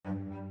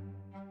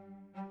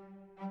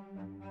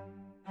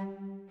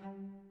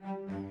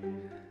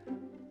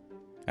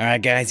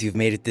Alright guys, you've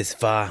made it this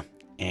far,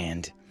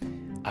 and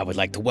I would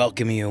like to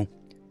welcome you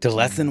to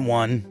lesson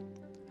 1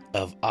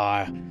 of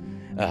our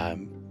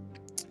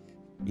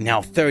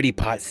now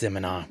 30-part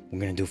seminar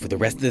we're going to do for the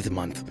rest of this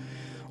month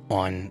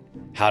on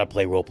how to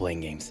play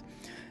role-playing games.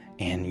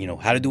 And,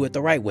 how to do it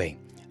the right way.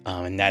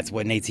 And that's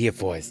what Nate's here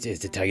for, is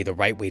to tell you the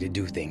right way to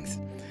do things.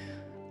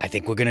 I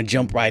think we're going to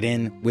jump right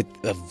in with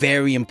a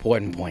very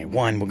important point.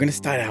 One, we're going to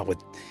start out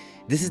with,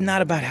 this is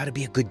not about how to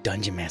be a good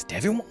dungeon master.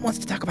 Everyone wants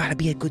to talk about how to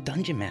be a good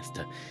dungeon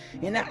master.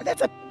 And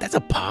that's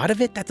a part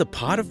of it. That's a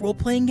part of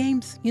role-playing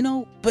games,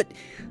 but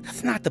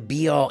that's not the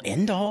be-all,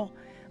 end-all.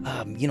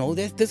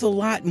 There's a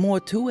lot more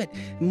to it.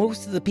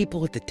 Most of the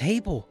people at your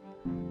table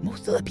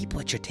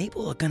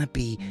are going to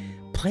be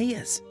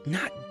players,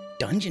 not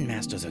dungeon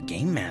masters or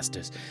game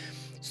masters.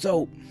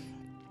 So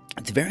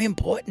it's very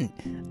important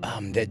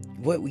that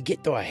what we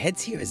get through our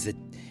heads here is that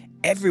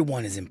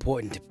everyone is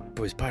important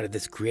as part of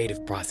this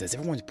creative process.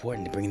 Everyone's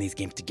important to bringing these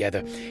games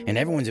together, and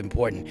everyone's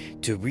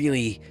important to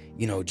really,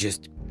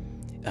 just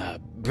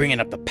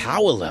bringing up the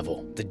power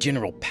level, the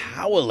general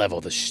power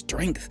level, the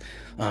strength.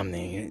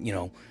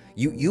 You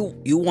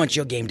want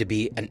your game to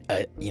be an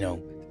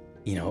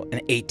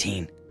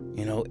 18,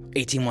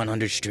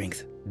 100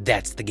 strength.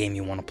 That's the game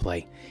you want to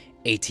play,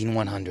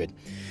 100.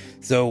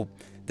 So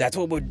that's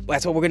what we're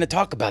going to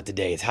talk about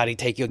today, is how to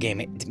make your game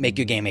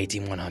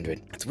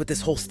 100. That's what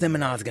this whole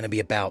seminar is going to be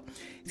about.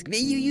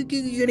 You're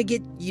going to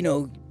get,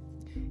 you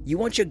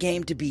want your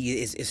game to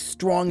be as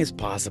strong as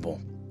possible.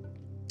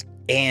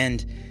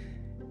 And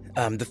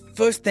the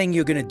first thing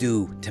you're going to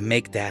do to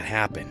make that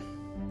happen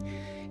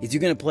is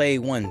you're going to play,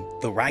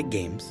 the right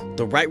games,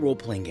 the right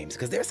role-playing games,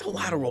 because there's a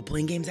lot of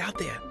role-playing games out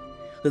there.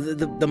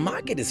 The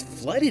market is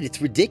flooded.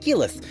 It's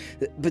ridiculous.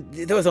 But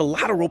there's a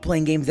lot of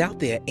role-playing games out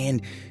there,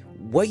 and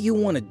what you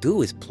want to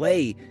do is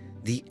play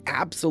the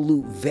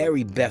absolute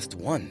very best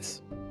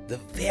ones. The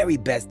very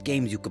best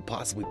games you could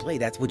possibly play.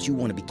 That's what you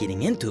want to be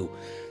getting into.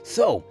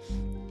 So,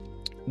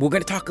 we're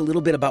going to talk a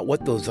little bit about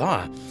what those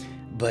are,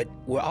 but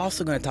we're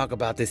also going to talk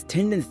about this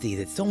tendency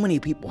that so many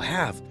people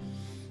have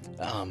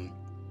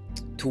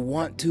to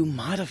want to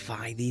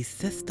modify these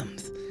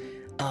systems.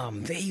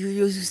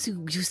 You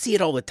see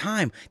it all the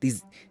time.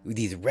 These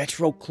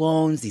retro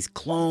clones, these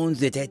clones,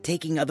 they're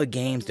taking other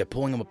games, they're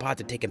pulling them apart,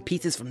 they're taking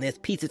pieces from this,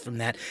 pieces from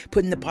that,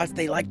 putting the parts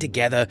they like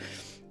together,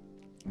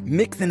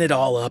 mixing it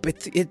all up.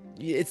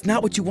 It's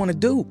not what you want to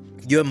do.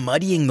 You're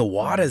muddying the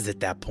waters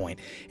at that point,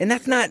 and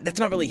that's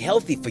not really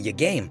healthy for your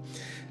game.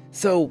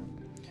 So,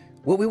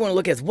 what we want to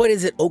look at is, what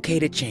is it okay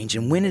to change,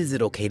 and when is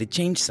it okay to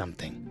change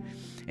something?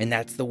 And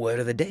that's the word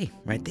of the day,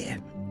 right there.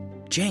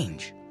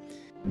 Change.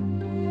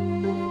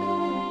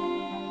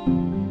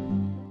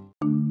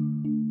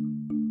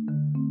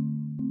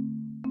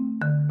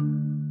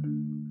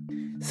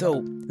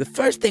 So, the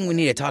first thing we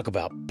need to talk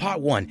about,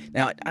 part 1.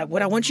 Now,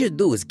 what I want you to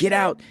do is get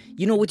out,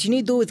 what you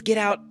need to do is get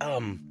out a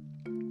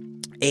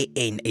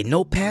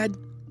notepad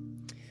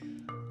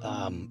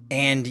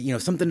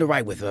and, something to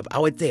write with. I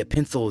would say a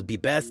pencil would be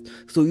best,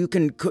 so you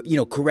can,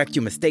 correct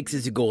your mistakes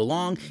as you go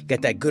along.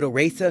 Get that good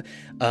eraser.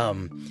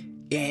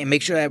 And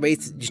make sure that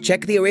eraser, just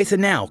check the eraser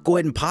now. Go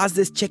ahead and pause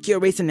this, check your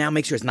eraser now,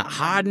 make sure it's not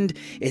hardened.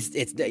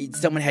 It's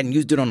someone hadn't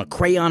used it on a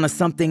crayon or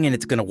something, and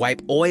it's gonna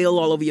wipe oil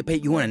all over your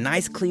paper. You want a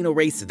nice clean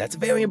eraser. That's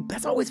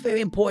always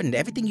very important.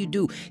 Everything you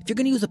do, if you're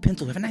gonna use a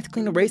pencil, have a nice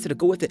clean eraser to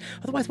go with it.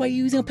 Otherwise, why are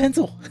you using a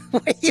pencil? Why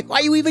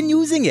are you even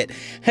using it?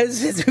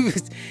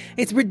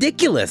 It's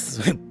ridiculous.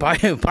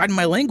 Pardon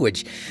my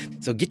language.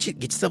 So get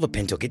yourself a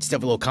pencil, get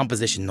yourself a little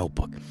composition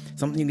notebook,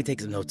 something you can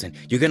take some notes in.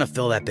 You're gonna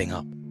fill that thing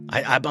up.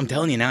 I'm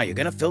telling you now, you're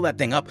going to fill that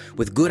thing up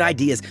with good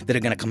ideas that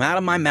are going to come out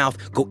of my mouth,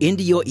 go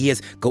into your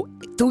ears, go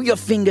through your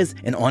fingers,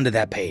 and onto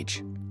that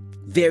page.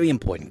 Very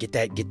important. Get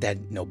that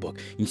notebook.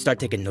 You start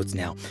taking notes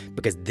now,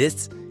 because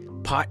this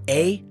part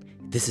A,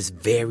 this is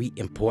very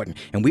important.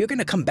 And we're going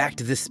to come back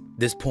to this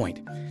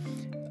point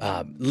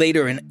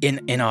later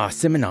in our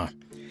seminar.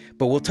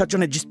 But we'll touch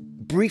on it just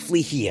briefly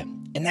here.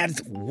 And that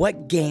is,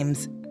 what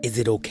games is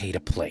it okay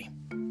to play?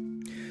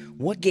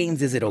 What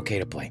games is it okay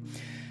to play?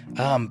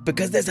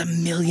 Because there's a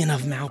million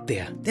of them out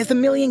there. There's a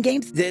million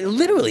games.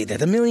 Literally,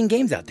 there's a million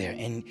games out there.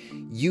 And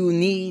you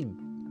need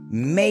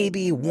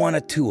maybe 1 or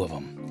 2 of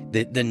them.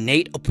 The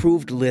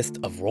Nate-approved list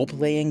of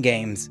role-playing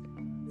games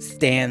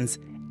stands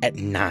at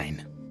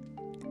 9.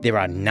 There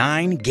are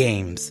 9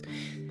 games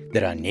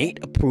that are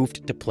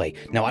Nate-approved to play.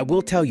 Now, I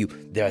will tell you,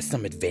 there are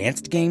some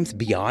advanced games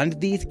beyond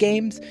these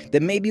games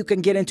that maybe you can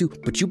get into,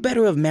 but you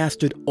better have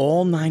mastered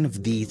all 9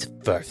 of these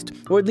first,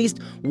 or at least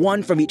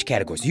 1 from each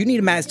category. So you need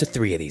to master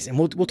 3 of these, and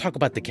we'll talk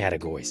about the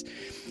categories.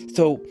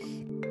 So,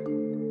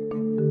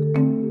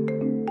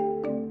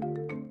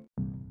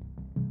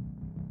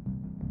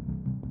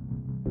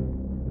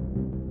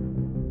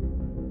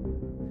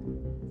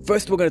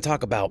 first we're going to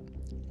talk about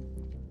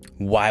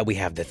why we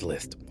have this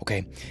list,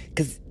 okay?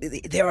 Because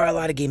there are a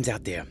lot of games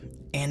out there,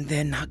 and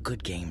they're not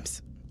good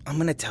games. I'm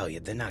going to tell you,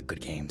 they're not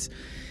good games.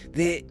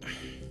 These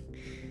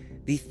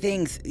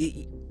things,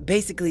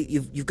 basically,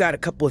 you've got a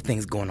couple of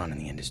things going on in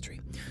the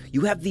industry.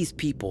 You have these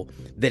people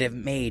that have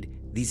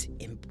made these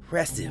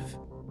impressive,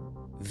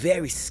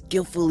 very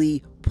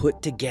skillfully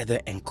put together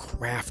and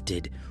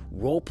crafted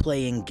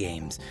role-playing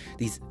games,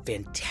 these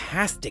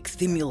fantastic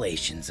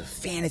simulations of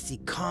fantasy,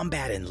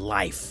 combat, and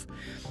life.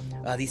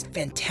 These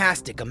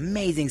fantastic,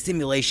 amazing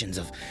simulations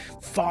of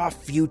far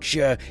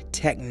future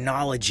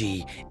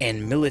technology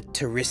and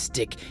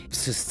militaristic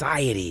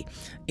society.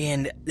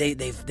 And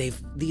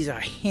these are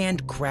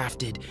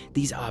handcrafted,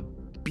 these are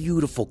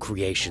beautiful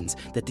creations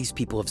that these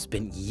people have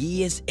spent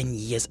years and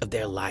years of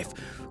their life,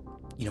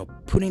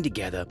 putting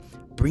together,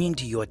 bringing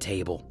to your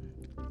table.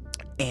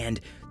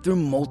 And through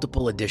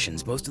multiple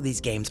editions, most of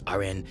these games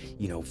are in,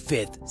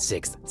 5th,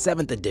 6th,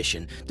 7th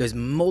edition. There's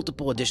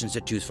multiple editions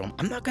to choose from.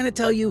 I'm not going to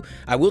tell you,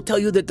 I will tell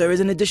you that there is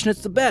an edition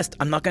that's the best.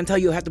 I'm not going to tell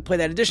you you have to play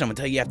that edition. I'm going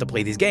to tell you have to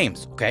play these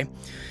games, okay?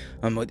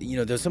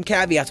 There's some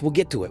caveats. We'll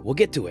get to it.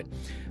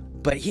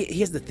 But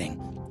here's the thing.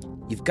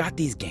 You've got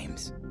these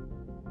games.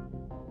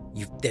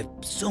 There's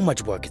so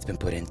much work it's been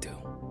put into.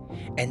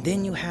 And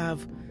then you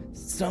have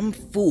some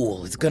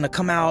fool is going to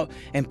come out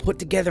and put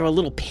together a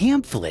little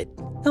pamphlet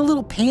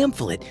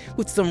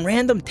with some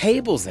random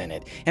tables in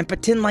it and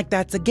pretend like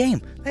that's a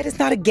game. That is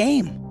not a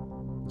game.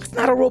 It's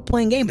not a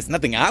role-playing game. It's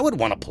nothing I would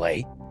want to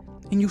play,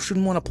 and you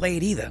shouldn't want to play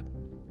it either.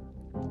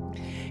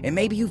 And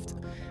maybe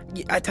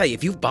I tell you,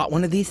 if you've bought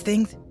one of these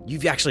things,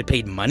 you've actually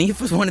paid money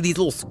for one of these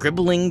little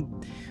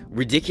scribbling,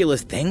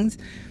 ridiculous things.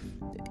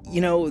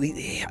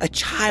 A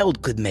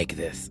child could make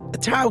this.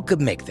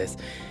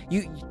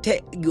 You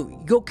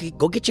go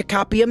get your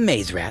copy of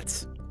Maze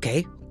Rats,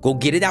 okay? Go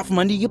get it out from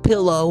under your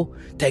pillow.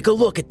 Take a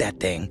look at that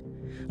thing.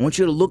 I want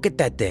you to look at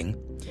that thing.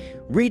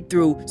 Read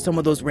through some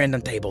of those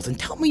random tables and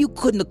tell me you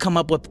couldn't have come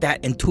up with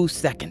that in 2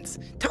 seconds.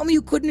 Tell me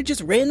you couldn't have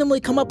just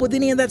randomly come up with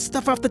any of that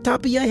stuff off the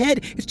top of your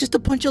head. It's just a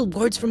bunch of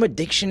words from a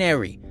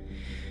dictionary.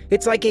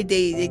 It's like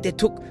they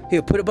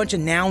put a bunch of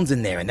nouns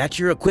in there and that's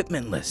your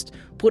equipment list.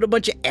 Put a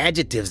bunch of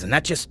adjectives and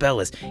that's your spell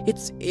list.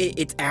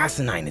 It's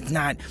asinine. It's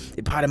not,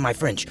 pardon my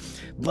French,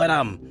 but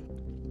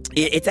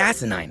it's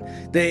asinine.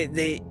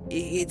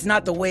 It's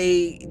not the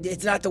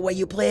way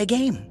you play a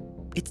game.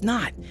 It's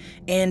not.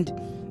 And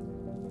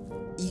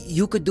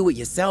you could do it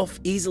yourself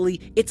easily.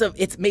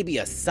 It's maybe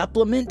a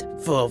supplement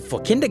for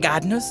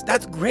kindergartners.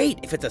 That's great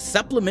if it's a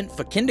supplement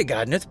for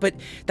kindergartners, but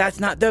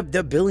that's not, they're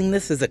billing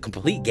this as a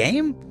complete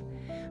game.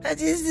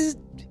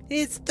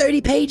 It's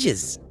 30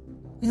 pages.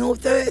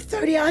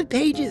 30 odd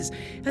pages.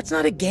 That's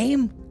not a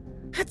game.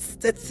 That's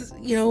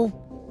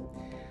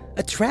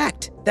a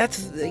tract.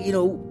 That's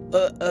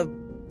a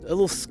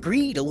little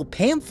screed, a little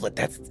pamphlet.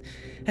 That's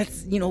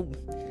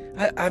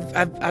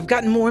I've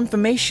gotten more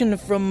information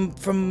from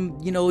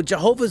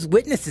Jehovah's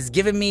Witnesses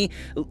giving me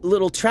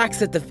little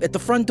tracts at the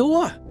front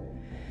door.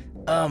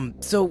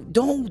 So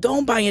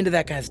don't buy into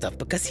that kind of stuff,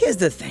 because here's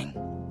the thing.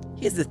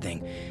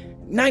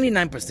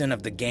 99%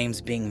 of the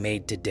games being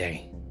made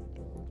today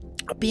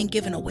are being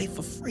given away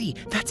for free.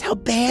 That's how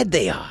bad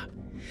they are.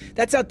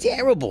 That's how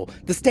terrible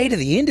the state of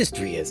the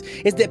industry is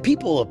that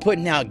people are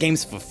putting out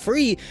games for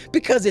free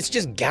because it's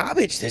just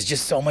garbage. There's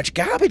just so much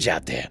garbage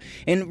out there.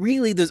 And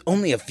really, there's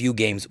only a few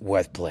games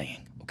worth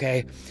playing,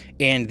 okay?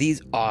 And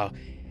these are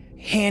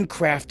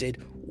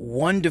handcrafted,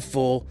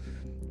 wonderful,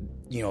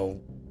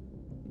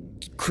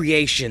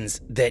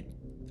 creations that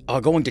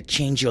are going to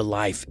change your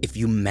life if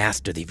you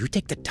master them. If you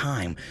take the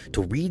time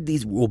to read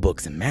these rule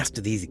books and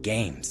master these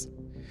games,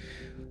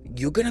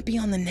 you're going to be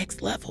on the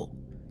next level.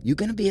 You're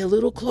going to be a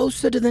little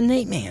closer to the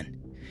Nate Man.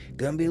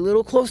 Going to be a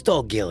little close to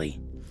old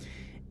Gilly.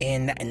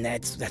 And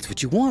that's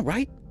what you want,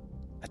 right?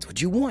 That's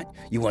what you want.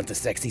 You want the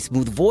sexy,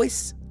 smooth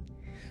voice.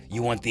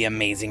 You want the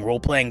amazing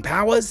role-playing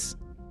powers.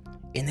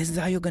 And this is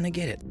how you're going to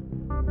get it.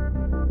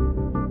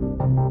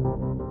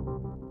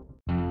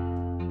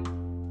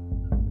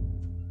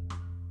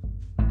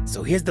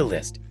 So here's the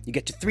list. You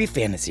get your 3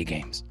 fantasy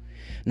games.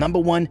 Number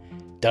 1,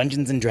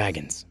 Dungeons and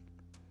Dragons.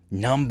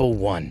 Number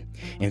 1.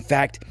 In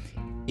fact,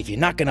 if you're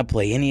not going to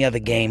play any other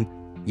game,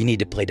 you need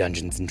to play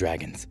Dungeons and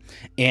Dragons.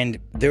 And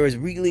there is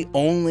really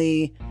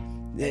only...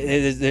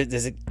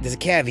 There's a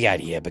caveat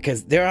here,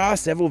 because there are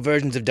several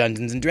versions of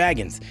Dungeons and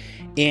Dragons.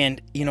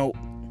 And,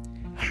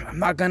 I'm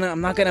not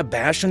gonna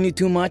bash on you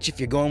too much if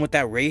you're going with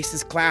that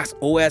racist class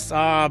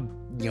OSR,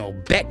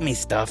 bet me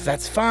stuff.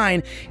 That's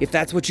fine if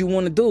that's what you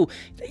want to do.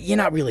 You're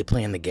not really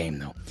playing the game,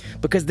 though,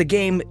 because the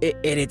game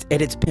at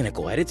its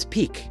pinnacle, at its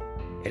peak,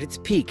 at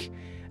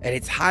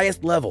its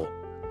highest level,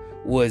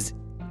 was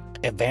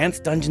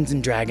Advanced Dungeons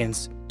and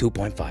Dragons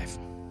 2.5.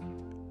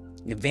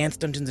 Advanced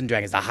Dungeons and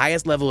Dragons, the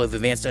highest level of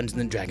Advanced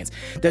Dungeons and Dragons.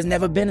 There's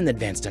never been an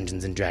Advanced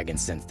Dungeons and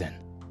Dragons since then.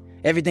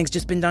 Everything's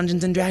just been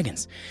Dungeons and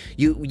Dragons.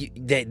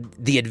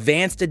 The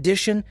Advanced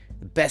Edition,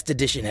 the best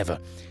edition ever.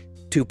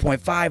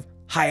 2.5,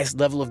 highest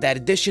level of that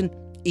edition.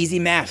 Easy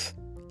math.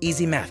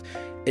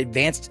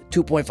 Advanced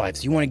 2.5.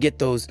 So you want to get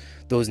those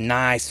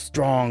nice,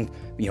 strong,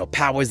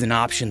 powers and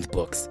options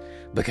books,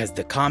 because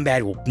the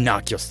combat will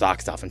knock your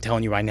socks off. I'm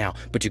telling you right now.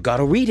 But you got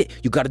to read it.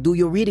 You got to do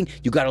your reading.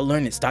 You got to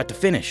learn it start to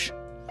finish.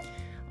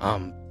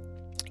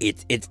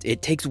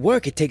 it takes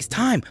work, it takes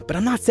time, but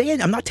I'm not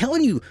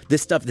telling you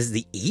this is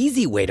the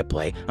easy way to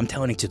play. I'm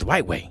telling you it's the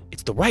right way.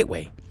 It's the right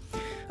way.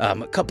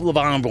 A couple of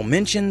honorable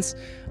mentions,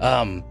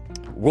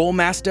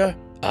 Rollmaster,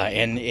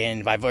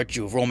 and by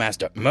virtue of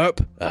Rollmaster,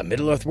 MERP,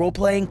 Middle-earth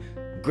role-playing,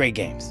 great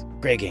games.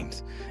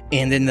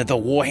 And then the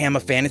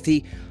Warhammer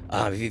Fantasy,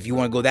 if you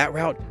want to go that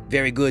route,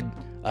 very good.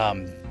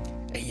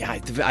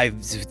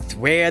 It's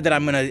rare that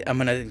I'm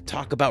gonna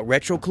talk about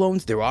retro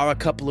clones. There are a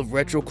couple of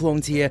retro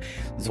clones here.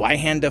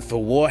 Zweihander for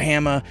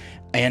Warhammer,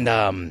 and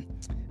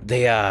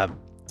the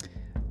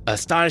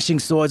Astonishing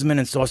Swordsman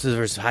and Sorcerers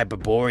vs.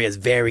 Hyperborea is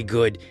very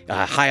good.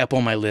 High up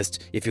on my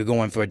list if you're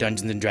going for a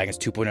Dungeons and Dragons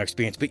 2.0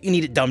 experience, but you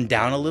need it dumbed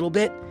down a little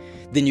bit,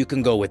 then you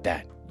can go with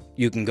that.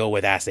 You can go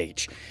with Ass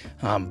H.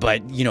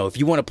 But, if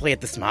you want to play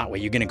it the smart way,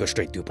 you're going to go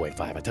straight 2.5.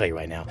 I tell you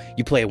right now.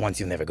 You play it once,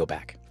 you'll never go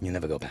back.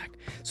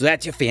 So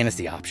that's your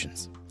fantasy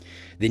options.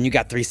 Then you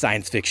got 3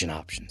 science fiction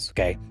options,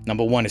 okay?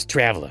 Number 1 is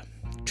Traveler.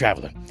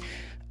 If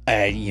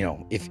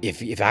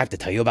I have to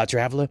tell you about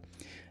Traveler,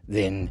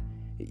 then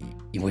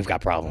we've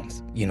got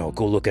problems.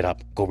 Go look it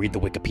up. Go read the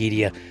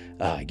Wikipedia.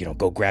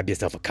 Go grab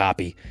yourself a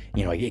copy.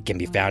 It can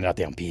be found out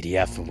there on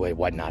PDF and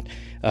whatnot.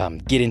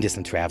 Get into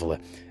some Traveler.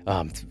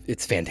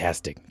 It's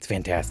fantastic.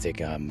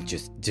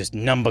 Just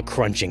number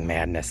crunching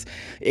madness.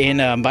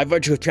 And by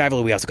virtue of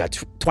Traveler, we also got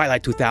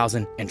Twilight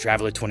 2000 and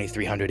Traveler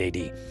 2300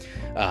 AD.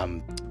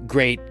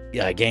 Great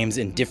games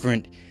in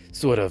different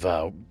sort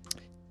of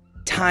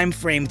time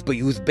frames, but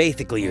use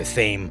basically the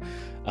same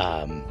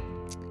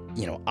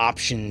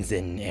options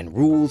and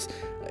rules.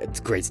 It's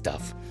great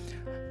stuff.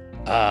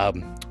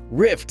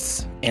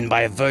 Rifts, and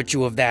by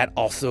virtue of that,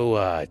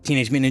 also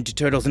Teenage Mutant Ninja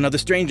Turtles and Other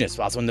Strangeness,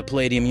 also in the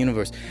Palladium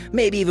universe.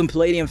 Maybe even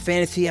Palladium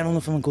Fantasy. I don't know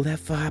if I'm gonna go that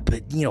far,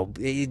 but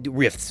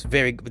Rifts,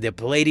 the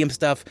Palladium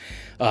stuff,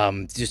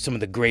 just some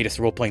of the greatest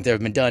role playing that have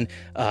been done.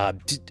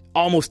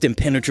 Almost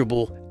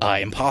impenetrable,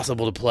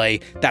 impossible to play.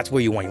 That's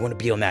where you want. You want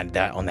to be on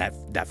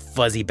that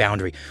fuzzy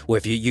boundary,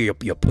 where if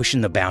you're pushing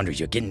the boundaries,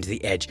 you're getting to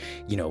the edge.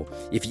 If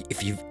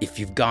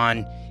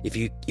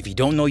you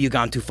don't know you've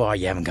gone too far,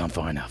 you haven't gone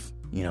far enough.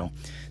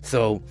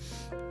 So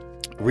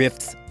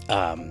Rifts,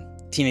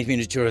 Teenage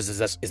Mutant Ninja Turtles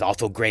is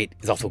also great.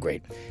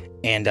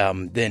 And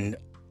then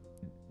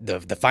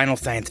the final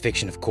science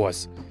fiction, of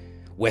course,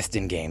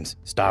 Western games,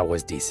 Star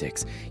Wars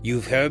D6.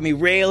 You've heard me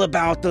rail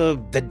about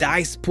the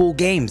dice pool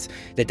games.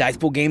 The dice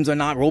pool games are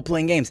not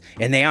role-playing games,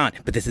 and they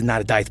aren't. But this is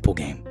not a dice pool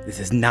game.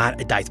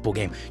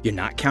 You're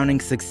not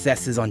counting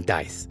successes on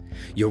dice.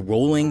 You're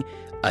rolling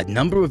a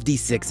number of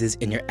D6s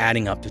and you're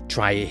adding up to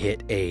try to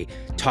hit a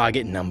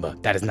target number.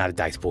 That is not a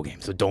dice pool game.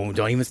 So don't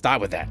even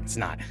start with that. It's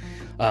not.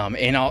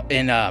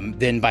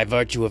 Then by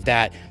virtue of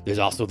that, there's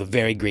also the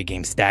very great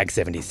game Stag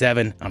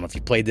 77. I don't know if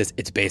you played this.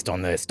 It's based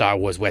on the Star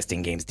Wars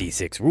Western Games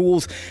D6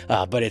 rules,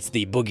 but it's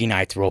the Boogie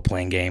Nights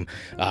role-playing game.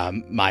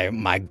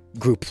 My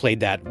group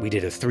played that. We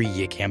did a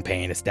 3-year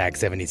campaign of Stag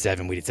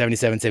 77. We did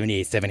 77,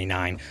 78,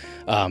 79.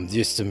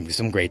 Just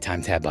some great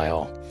times had by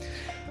all.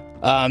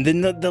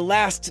 Then the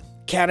last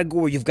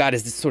category you've got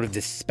is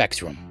this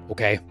spectrum,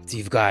 okay? So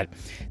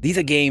these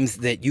are games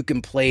that you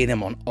can play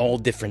them on all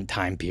different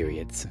time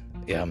periods.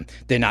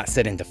 They're not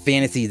set into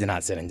fantasy, they're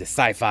not set into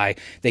sci-fi,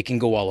 they can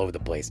go all over the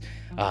place.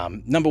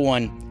 Number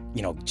 1,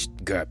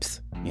 GURPS.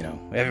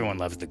 Everyone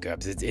loves the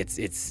GURPS.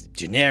 It's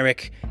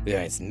generic,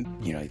 it's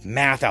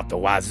math out the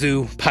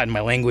wazoo, pardon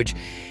my language,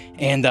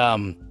 and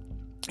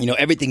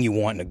everything you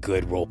want in a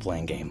good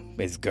role-playing game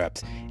is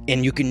GURPS.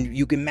 And you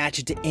can match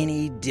it to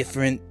any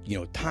different,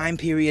 time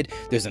period.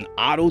 There's an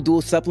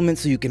auto-duel supplement,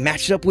 so you can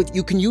match it up with,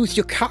 you can use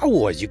your Car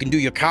Wars. You can do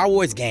your Car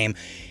Wars game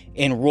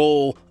and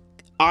roll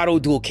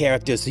auto-duel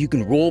characters, so you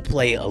can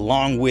role-play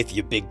along with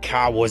your big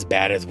Car Wars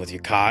batters with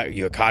your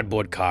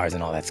cardboard cars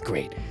and all. That's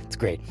great. It's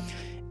great.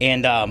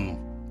 And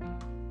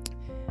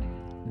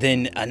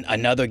then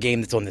another game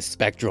that's on the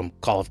spectrum,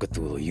 Call of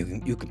Cthulhu.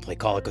 You can play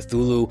Call of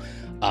Cthulhu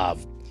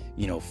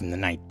from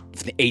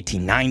the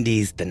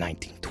 1890s, the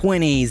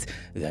 1920s,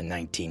 the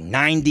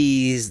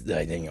 1990s,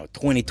 the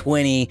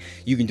 2020.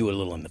 You can do it a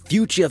little in the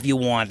future if you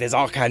want. There's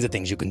all kinds of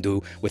things you can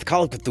do with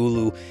Call of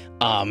Cthulhu,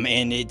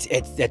 and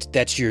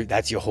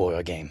that's your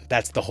horror game.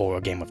 That's the horror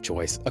game of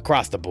choice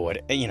across the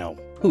board.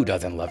 Who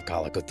doesn't love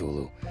Call of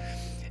Cthulhu?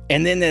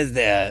 And then there's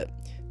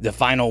the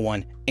final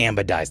one,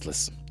 Amber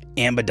Diceless.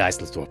 Amber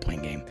Diceless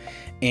role-playing game.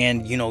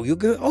 And you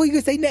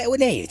could say,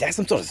 is that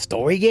some sort of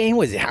story game?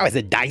 How is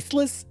it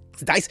diceless?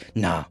 Dice?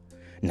 No.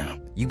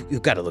 You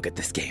got to look at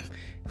this game.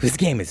 This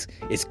game is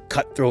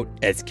cutthroat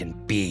as can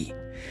be.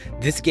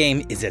 This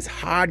game is as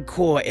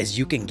hardcore as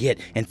you can get,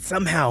 and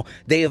somehow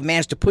they have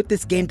managed to put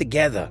this game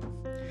together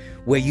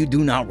where you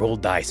do not roll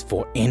dice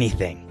for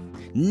anything.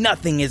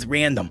 Nothing is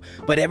random,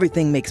 but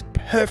everything makes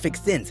perfect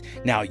sense.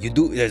 Now,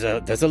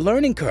 there's a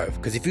learning curve,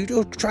 because if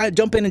you try to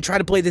jump in and try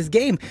to play this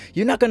game,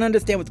 you're not going to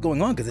understand what's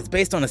going on, because it's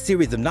based on a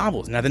series of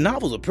novels. Now, the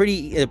novels are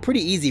pretty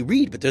easy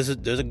read, but there's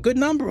a good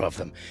number of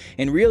them,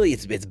 and really,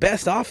 it's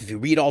best off if you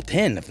read all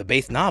 10 of the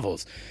base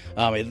novels.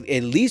 At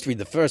least read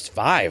the first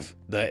 5,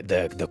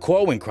 the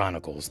Corwin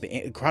Chronicles,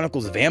 the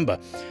Chronicles of Amber.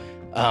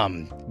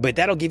 But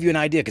that'll give you an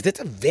idea, because it's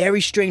a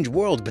very strange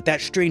world. But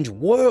that strange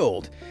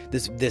world,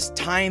 this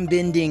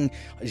time-bending,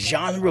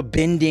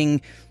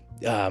 genre-bending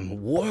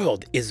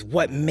world, is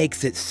what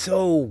makes it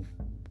so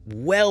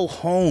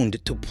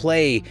well-honed to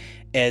play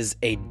as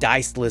a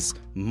diceless,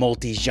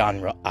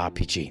 multi-genre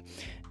RPG.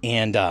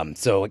 And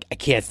so I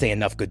can't say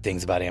enough good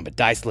things about it. But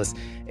Diceless,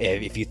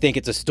 if you think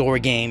it's a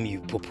story game, you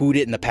poo-pooed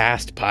it in the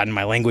past, pardon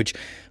my language,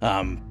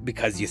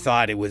 because you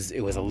thought it was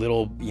a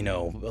little, a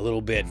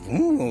little bit,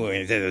 ooh,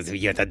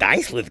 it's a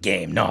Diceless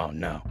game.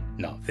 No.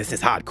 This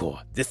is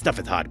hardcore. This stuff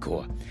is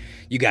hardcore.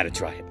 You got to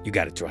try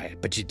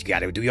it. But you got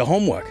to do your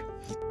homework.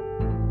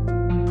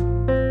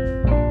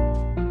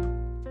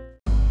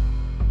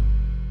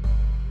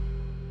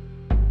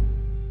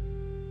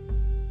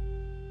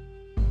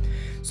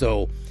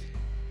 So,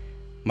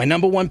 my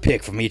number one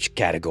pick from each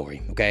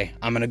category, okay?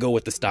 I'm gonna go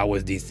with the Star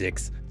Wars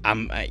D6.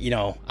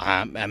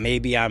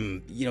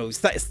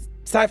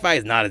 Sci-fi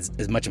is not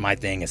as much of my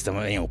thing as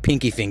some,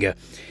 Pinky Finger.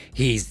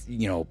 He's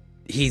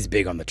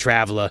big on the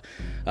Traveler.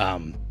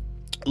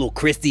 Little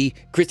Christy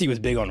was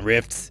big on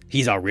Rifts.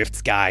 He's our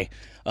Rifts guy.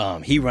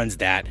 He runs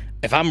that.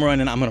 If I'm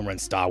running, I'm gonna run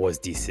Star Wars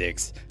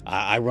D6.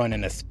 I run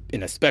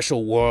in a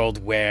special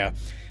world where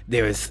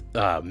there's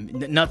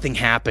nothing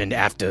happened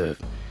after,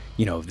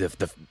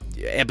 the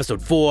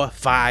episode 4,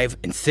 5,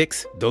 and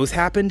 6, those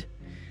happened.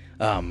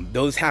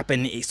 Those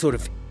happen sort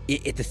of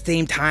at the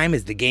same time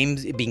as the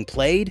game's being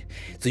played,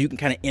 so you can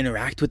kind of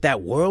interact with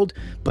that world.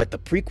 But the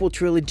prequel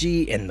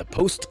trilogy and the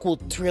post-sequel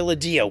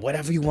trilogy, or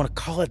whatever you want to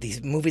call it,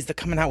 these movies they're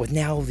coming out with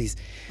now, there's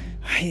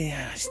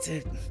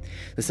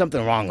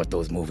something wrong with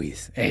those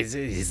movies.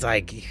 It's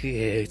like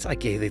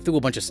they threw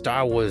a bunch of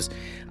Star Wars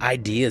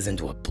ideas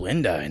into a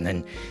blender and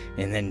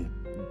then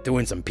threw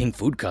in some pink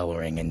food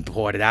coloring and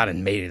poured it out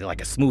and made it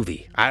like a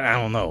smoothie. I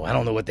don't know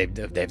what they've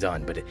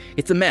done, but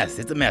it's a mess.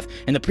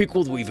 And the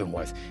prequels were even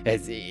worse.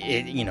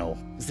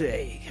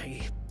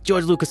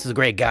 George Lucas is a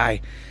great guy,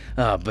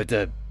 but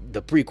the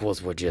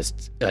prequels were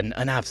just an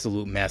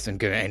absolute mess and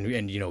could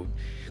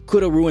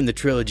have ruined the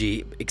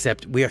trilogy.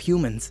 Except we are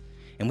humans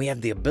and we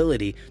have the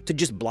ability to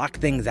just block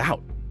things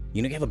out.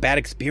 You have a bad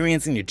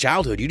experience in your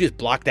childhood, you just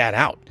block that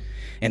out.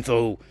 And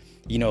so,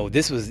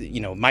 this was,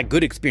 my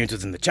good experience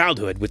was in the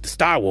childhood with the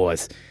Star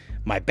Wars.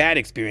 My bad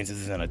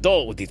experiences as an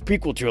adult with these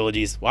prequel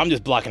trilogies, well, I'm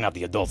just blocking out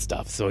the adult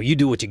stuff. So you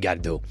do what you got to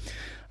do.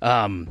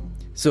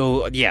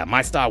 So yeah,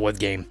 my Star Wars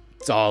game,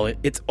 it's all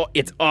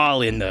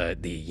in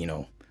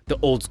the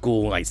old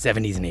school, like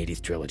 70s and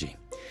 80s trilogy.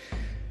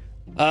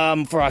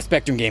 For our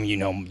Spectrum game,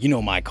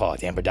 my call,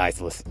 it's Amber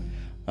Diceless.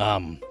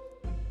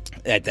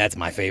 That's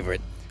my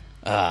favorite.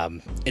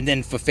 And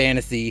then for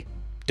fantasy,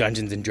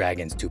 Dungeons and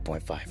Dragons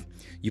 2.5.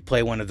 You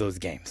play one of those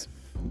games.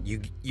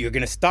 You're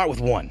going to start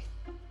with one.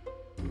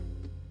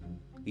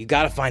 You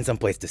got to find some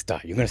place to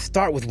start. You're going to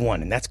start with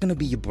one, and that's going to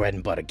be your bread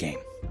and butter game,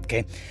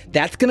 okay?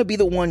 That's going to be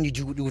the one you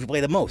play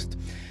the most.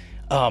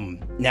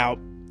 Now,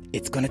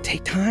 it's going to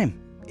take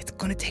time. It's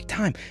going to take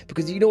time,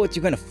 because you know what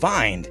you're going to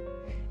find?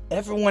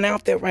 Everyone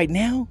out there right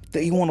now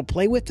that you want to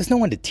play with, there's no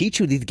one to teach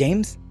you these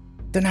games.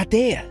 They're not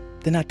there.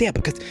 They're not there,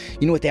 because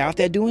you know what they're out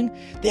there doing?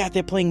 They're out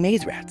there playing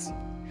Maze Rats.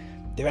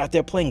 They're out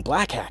there playing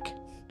Black Hack.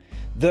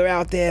 They're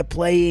out there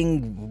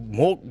playing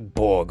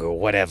Morkborg or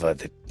whatever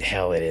the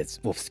hell it is.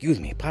 Well, excuse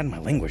me, pardon my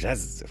language.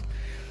 That's a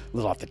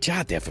little off the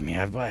chart there for me.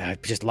 I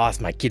just lost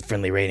my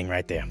kid-friendly rating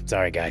right there.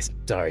 Sorry, guys.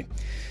 Sorry.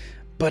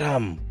 But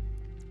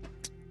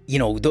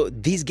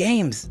these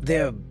games,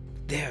 they're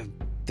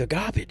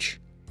garbage.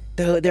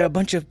 They're a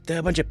bunch of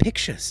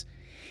pictures.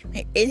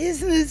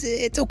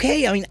 It's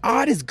okay. I mean,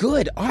 art is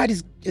good. Art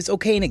is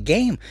okay in a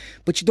game,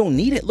 but you don't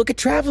need it. Look at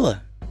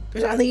Traveler.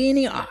 There's hardly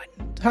any art,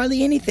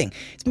 hardly anything.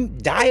 It's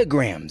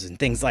diagrams and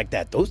things like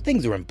that. Those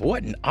things are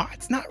important.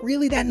 Art's not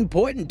really that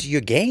important to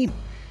your game.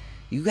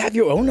 You have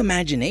your own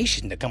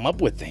imagination to come up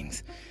with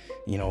things.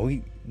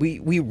 We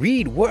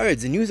read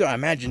words and use our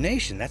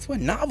imagination. That's what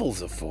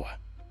novels are for.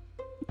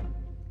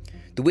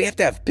 Do we have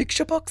to have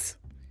picture books?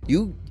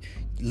 You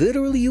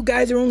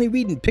guys are only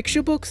reading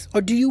picture books, or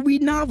do you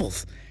read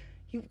novels?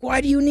 Why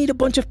do you need a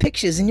bunch of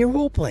pictures in your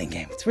role-playing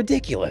game? It's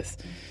ridiculous.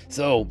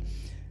 So,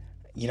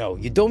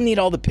 you don't need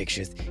all the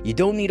pictures. You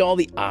don't need all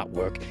the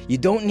artwork. You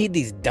don't need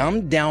these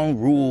dumbed-down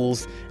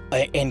rules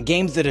and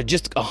games that are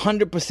just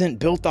 100%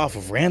 built off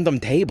of random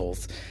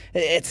tables.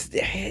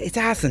 It's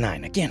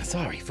asinine. Again,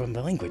 sorry for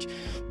the language.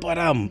 But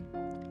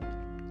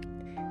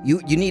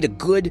you need a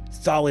good,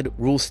 solid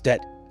rule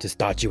set to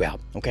start you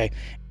out, okay?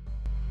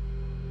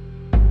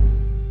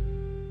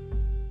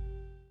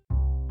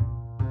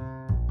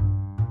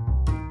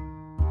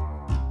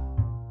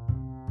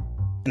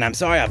 And I'm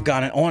sorry I've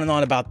gone on and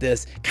on about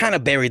this, kind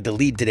of buried the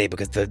lead today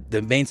because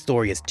the main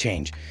story has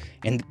changed.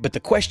 But the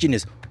question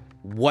is,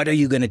 what are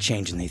you going to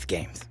change in these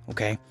games,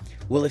 okay?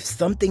 Well, if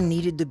something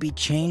needed to be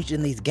changed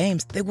in these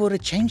games, they would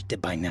have changed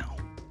it by now.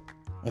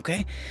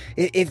 Okay?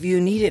 If you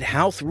needed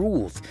house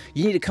rules,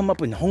 you need to come up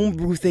with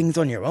homebrew things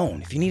on your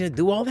own. If you need to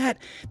do all that,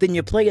 then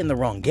you're playing the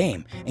wrong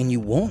game. And you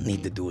won't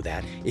need to do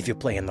that if you're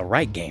playing the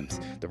right games.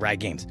 The right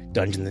games,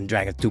 Dungeons and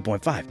Dragons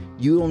 2.5.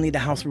 You don't need a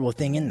house rule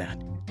thing in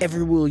that.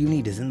 Every rule you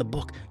need is in the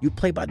book. You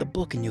play by the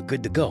book and you're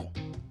good to go.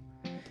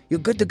 You're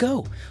good to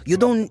go. You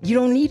don't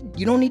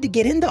need to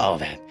get into all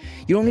that.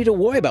 You don't need to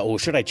worry about,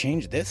 should I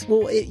change this?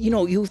 Well,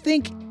 you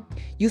think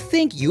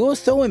you're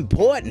so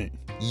important.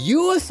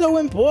 You're so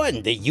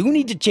important that you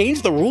need to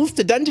change the rules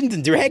to Dungeons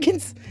and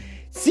Dragons?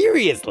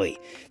 Seriously.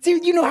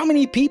 You know how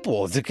many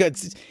people?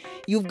 Because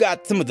you've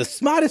got some of the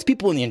smartest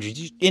people in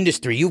the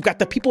industry. You've got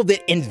the people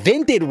that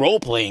invented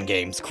role-playing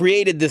games,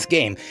 created this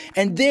game.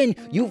 And then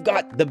you've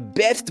got the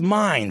best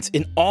minds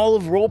in all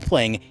of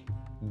role-playing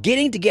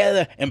getting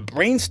together and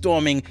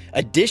brainstorming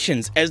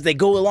additions as they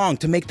go along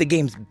to make the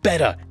games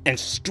better and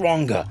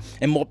stronger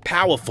and more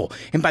powerful.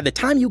 And by the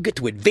time you get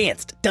to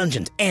Advanced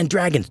Dungeons and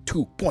Dragons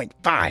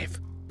 2.5,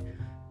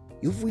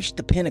 you've reached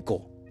the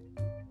pinnacle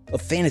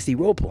of fantasy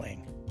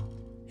role-playing.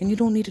 And you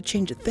don't need to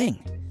change a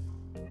thing.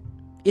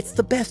 It's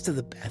the best of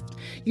the best.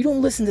 You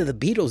don't listen to the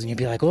Beatles and you'll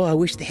be like, I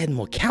wish they had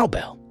more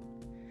cowbell.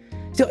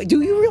 So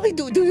do you really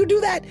do you do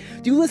that?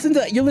 You're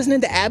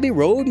listening to Abbey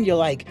Road and you're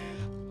like,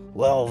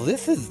 well,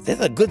 this is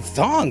a good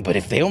song, but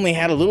if they only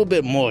had a little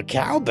bit more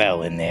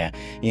cowbell in there,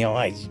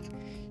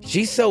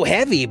 she's so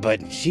heavy,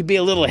 but she'd be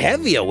a little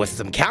heavier with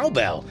some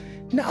cowbell.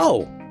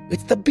 No,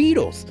 it's the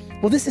Beatles.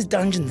 Well, this is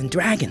Dungeons and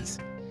Dragons.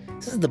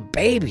 This is the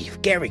baby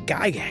of Gary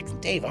Gygax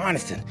and Dave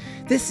Arneson.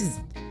 This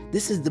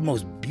is the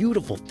most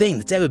beautiful thing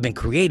that's ever been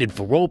created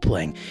for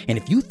role-playing. And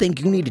if you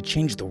think you need to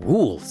change the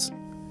rules,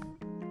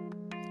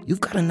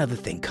 you've got another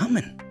thing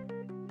coming.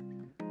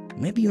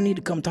 Maybe you need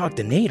to come talk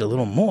to Nate a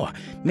little more.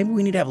 Maybe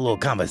we need to have a little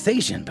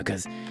conversation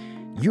because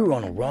you're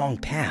on a wrong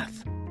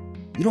path.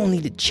 You don't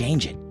need to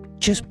change it.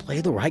 Just play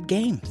the right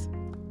games.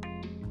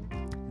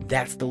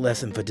 That's the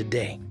lesson for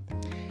today.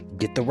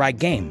 Get the right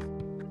game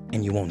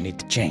and you won't need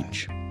to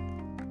change.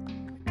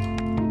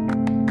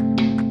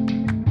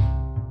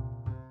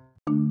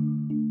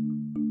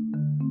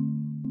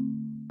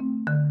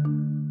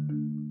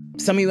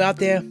 Some of you out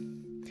there,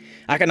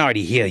 I can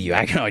already hear you.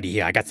 I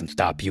got some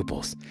star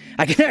pupils.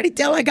 I can already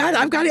tell. I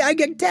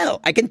can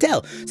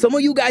tell. Some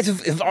of you guys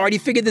have already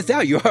figured this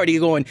out. You're already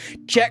going,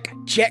 check.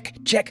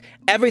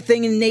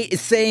 Everything Nate is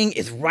saying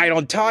is right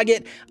on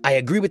target. I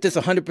agree with this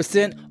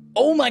 100%.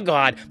 Oh my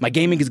God, my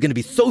gaming is going to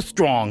be so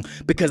strong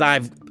because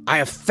I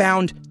have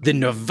found the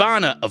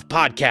nirvana of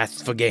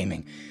podcasts for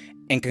gaming.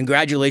 And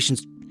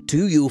congratulations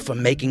to you for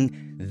making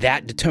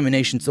that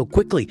determination so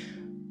quickly.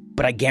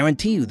 But I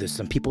guarantee you there's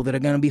some people that are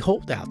going to be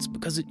holdouts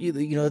because,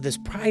 there's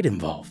pride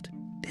involved.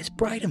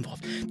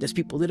 There's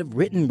people that have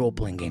written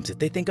role-playing games that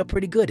they think are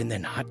pretty good, and they're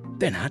not.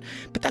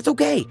 But that's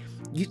okay.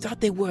 You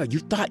thought they were. You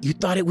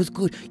thought it was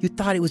good. You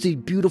thought it was a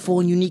beautiful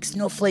and unique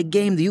snowflake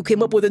game that you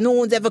came up with and no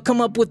one's ever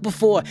come up with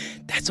before.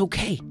 That's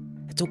okay.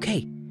 It's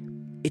okay.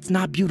 It's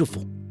not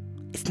beautiful.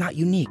 It's not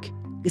unique.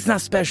 It's not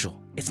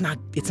special. It's not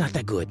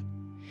that good.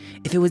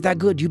 If it was that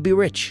good, you'd be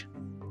rich.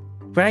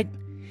 Right?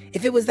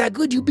 If it was that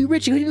good, you'd be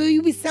rich.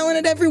 You'd be selling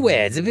it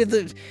everywhere.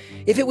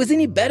 If it was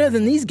any better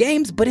than these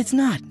games, but it's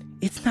not.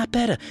 It's not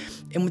better.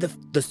 And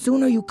the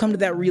sooner you come to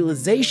that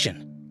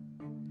realization,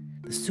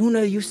 the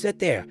sooner you sit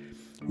there,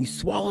 you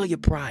swallow your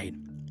pride,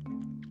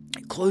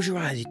 you close your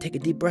eyes, you take a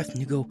deep breath, and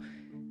you go,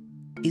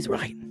 he's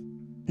right.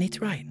 Nate's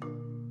right.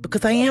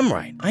 Because I am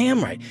right.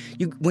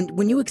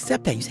 When you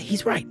accept that, you say,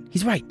 he's right.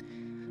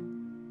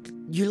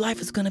 Your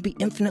life is going to be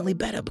infinitely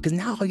better because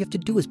now all you have to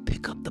do is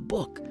pick up the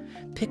book,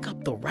 pick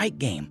up the right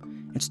game,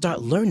 and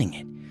start learning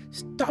it.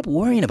 Stop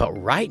worrying about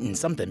writing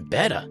something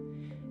better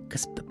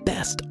because the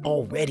best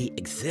already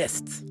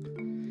exists.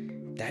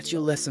 That's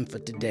your lesson for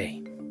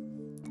today.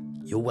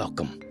 You're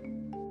welcome.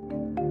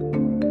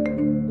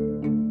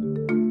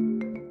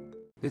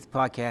 This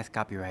podcast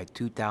copyright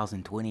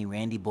 2020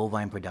 Randy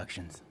Bovine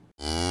Productions.